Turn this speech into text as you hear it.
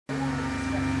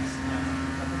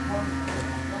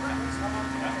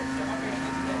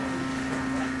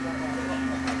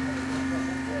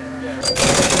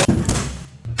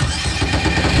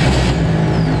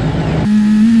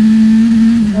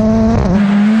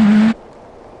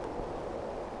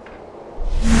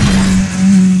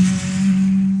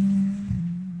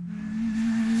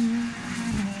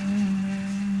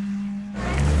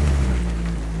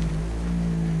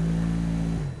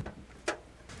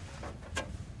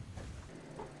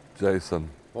Jason,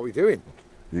 What are we doing?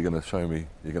 you're going to show me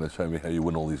how you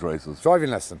win all these races. Driving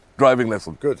lesson. Driving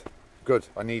lesson. Good.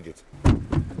 I need it.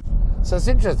 So it's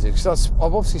interesting because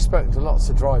I've obviously spoken to lots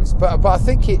of drivers, but I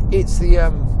think it's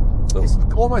it's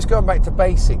almost going back to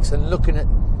basics and looking at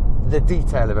the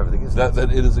detail of everything, isn't it?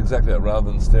 That it is exactly that,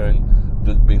 rather than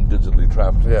being digitally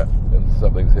trapped. Yeah. And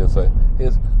something's here. So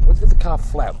let's get the car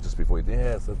flat just before you.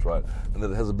 Yes, that's right. And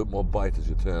then it has a bit more bite as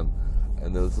you turn.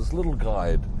 And there's this little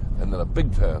guide, and then a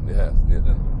big turn. Yeah.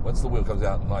 And once the wheel comes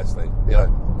out nicely,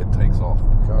 it takes off.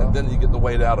 Cool. And then you get the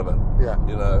weight out of it. Yeah.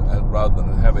 And rather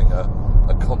than having a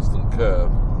constant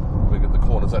curve, we get the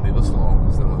corners only this long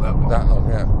instead of that long. That long,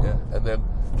 yeah. Yeah. And then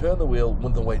turn the wheel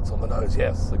when the weight's on the nose.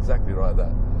 Yes, exactly right.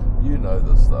 That. You know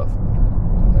this stuff.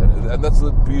 And that's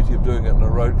the beauty of doing it in a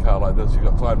road car like this. You've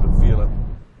got time to feel it.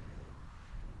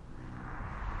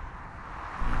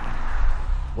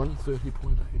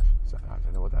 130.8. I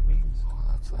don't know what that means. Oh,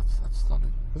 that's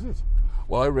stunning. Is it?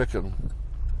 Well, I reckon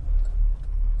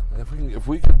if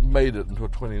we could made it into a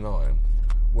 29,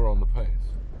 we're on the pace.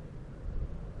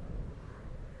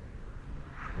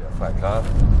 Yeah, flat car,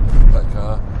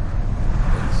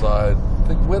 inside.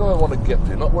 Where do I want to get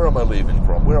to? Not where am I leaving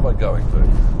from? Where am I going to?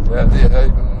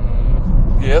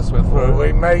 Yes, we're through.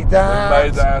 We made that. We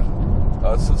made that.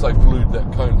 Since I glued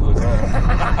that cone to the ground.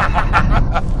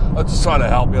 I'm just trying to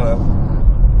help,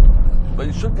 But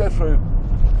you should go through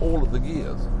all of the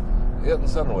gears. Ayrton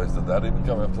Senna always did that, even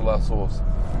coming up to La Source.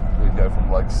 We'd go from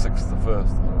like 6th to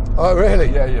 1st. Oh, really?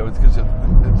 Yeah, because it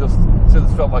just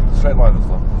felt like the straight line and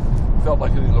stuff. It felt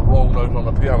like hitting the wrong note on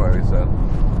a piano, he said.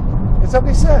 Is that what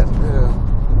he said? Yeah.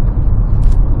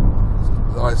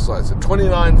 Nice size. So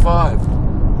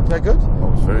 29.5. Is that good? That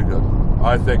was very good.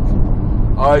 I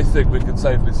think we can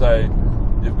safely say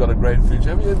you've got a great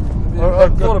future. Have you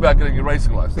thought about getting your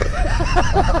racing license?